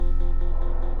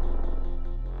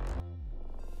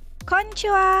こんにち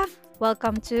は!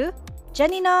 Welcome to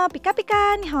Jenni no Pika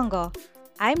Pika Nihongo.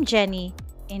 I'm Jenni.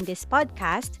 In this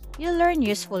podcast, you'll learn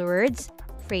useful words,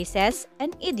 phrases,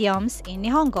 and idioms in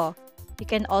Nihongo. You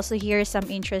can also hear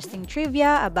some interesting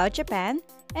trivia about Japan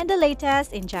and the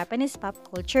latest in Japanese pop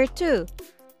culture too.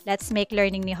 Let's make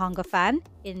learning Nihongo fun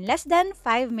in less than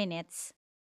 5 minutes.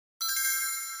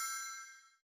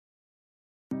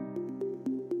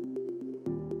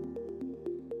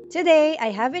 Today,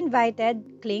 I have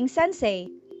invited Kling Sensei.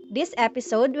 This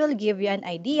episode will give you an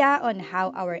idea on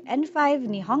how our N5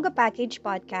 Nihongo Package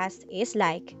podcast is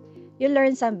like. You'll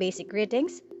learn some basic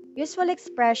greetings, useful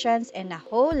expressions, and a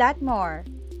whole lot more.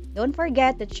 Don't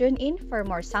forget to tune in for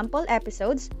more sample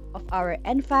episodes of our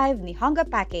N5 Nihongo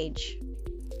Package.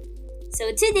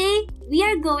 So today, we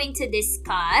are going to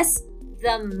discuss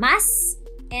the mas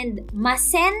and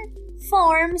masen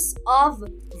forms of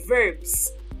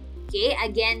verbs. Okay,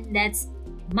 again, that's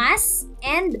mas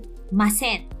and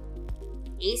masen.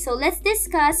 Okay, so let's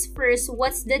discuss first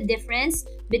what's the difference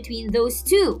between those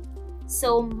two.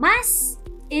 So mas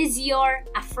is your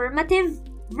affirmative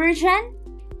version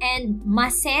and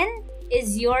masen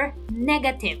is your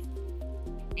negative.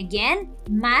 Again,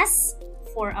 mas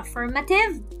for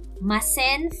affirmative,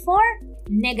 masen for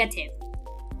negative.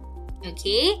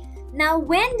 Okay, now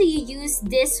when do you use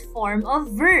this form of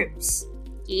verbs?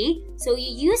 Okay, so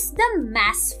you use the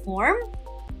mas form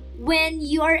when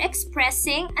you're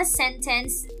expressing a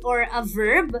sentence or a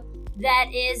verb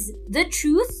that is the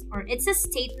truth or it's a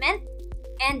statement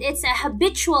and it's a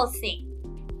habitual thing.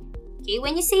 Okay,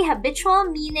 when you say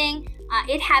habitual, meaning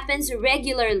it happens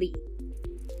regularly.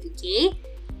 Okay,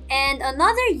 and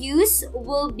another use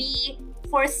will be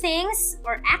for things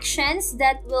or actions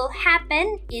that will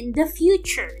happen in the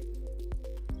future.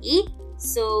 Okay,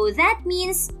 so that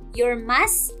means your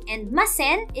mas and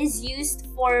masen is used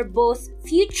for both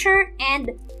future and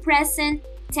present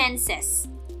tenses.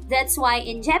 That's why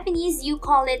in Japanese you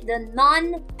call it the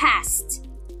non-past.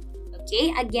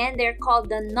 Okay, again, they're called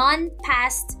the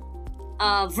non-past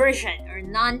version or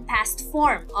non-past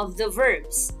form of the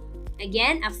verbs.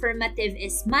 Again, affirmative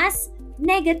is mas,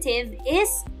 negative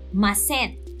is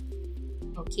masen.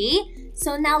 Okay,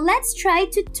 so now let's try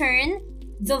to turn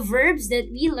the verbs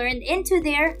that we learned into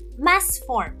their mas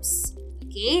forms.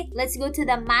 Okay, let's go to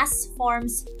the mas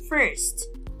forms first.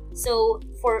 So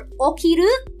for okiru,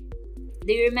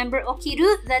 do you remember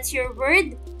okiru? That's your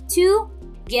word to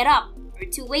get up or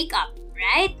to wake up,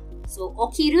 right? So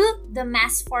okiru, the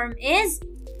mas form is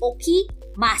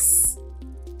okimas,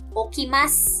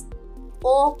 okimas,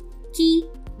 okimasu,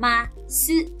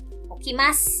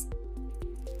 okimas.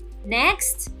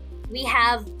 Next, we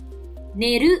have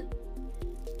neru.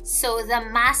 So the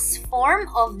mas form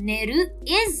of neru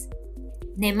is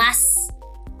nemasu,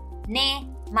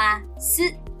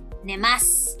 nemasu,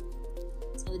 nemasu.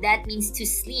 So that means to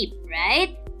sleep,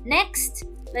 right? Next,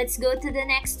 let's go to the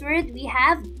next word. We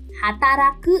have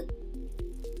hataraku.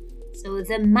 So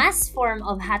the mas form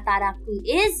of hataraku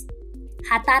is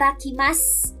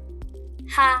hatarakimasu,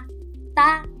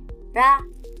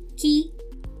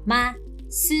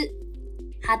 hatarakimasu,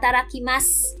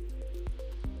 hatarakimasu.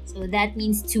 So that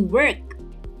means to work,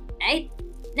 right?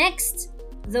 Next,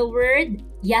 the word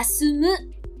yasumu.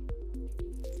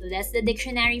 So that's the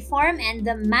dictionary form, and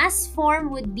the mas form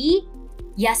would be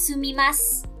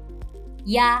yasumimasu,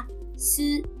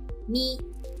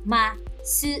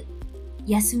 yasumimasu,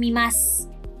 yasumimasu.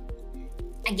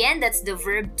 Again, that's the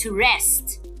verb to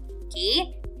rest.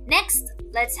 Okay? Next,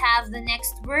 let's have the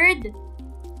next word,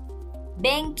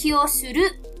 benkyou suru.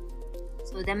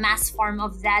 So the mas form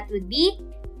of that would be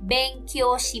勉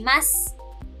強します。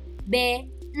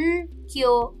勉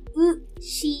強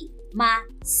しま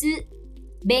す。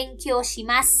勉強し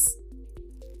ます。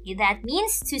That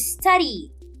means to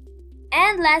study.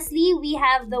 And lastly, we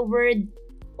have the word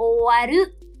終わ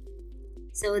る.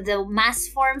 So the mas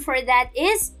form for that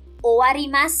is 終わり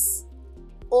ます。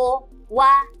終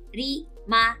わり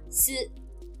ます。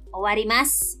終わりま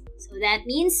す。So that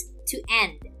means to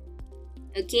end.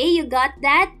 Okay, you got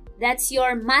that? That's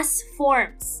your mas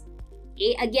forms.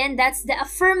 Okay, again, that's the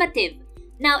affirmative.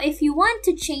 Now, if you want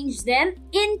to change them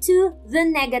into the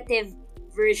negative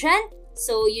version,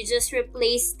 so you just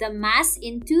replace the mas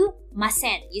into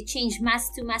masen. You change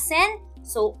mas to masen.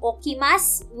 So,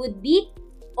 okimas would be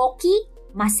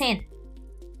okimasen.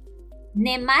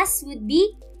 Nemas would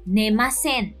be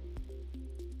nemasen.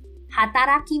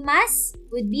 Hatarakimasu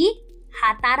would be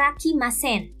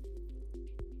hatarakimasen.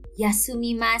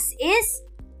 Yasumimasu is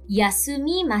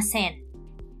yasumimasen.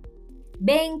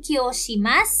 Benkyou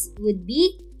shimasu would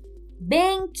be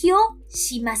benkyou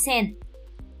shimasen.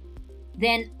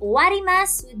 Then 終わりま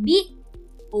す would be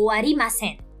終わりませ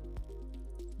ん.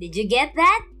 Did you get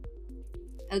that?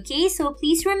 Okay, so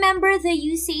please remember the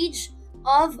usage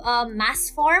of mas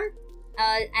form.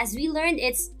 As we learned,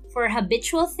 it's for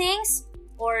habitual things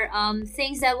or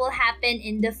things that will happen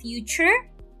in the future,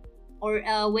 or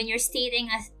when you're stating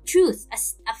a truth,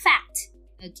 a fact.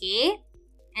 Okay?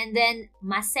 And then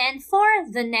masen for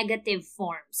the negative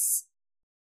forms.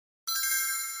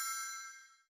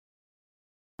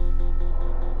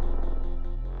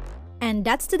 And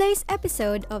that's today's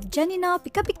episode of Jenni no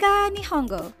Pika Pika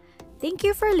Nihongo. Thank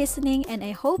you for listening, and I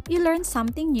hope you learned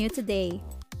something new today.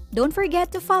 Don't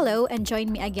forget to follow and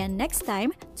join me again next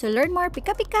time to learn more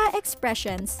Pika Pika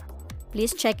expressions.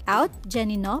 Please check out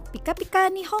Jenni no Pika Pika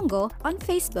Nihongo on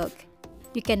Facebook.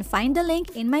 You can find the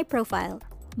link in my profile.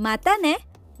 Mata ne,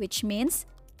 which means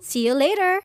see you later.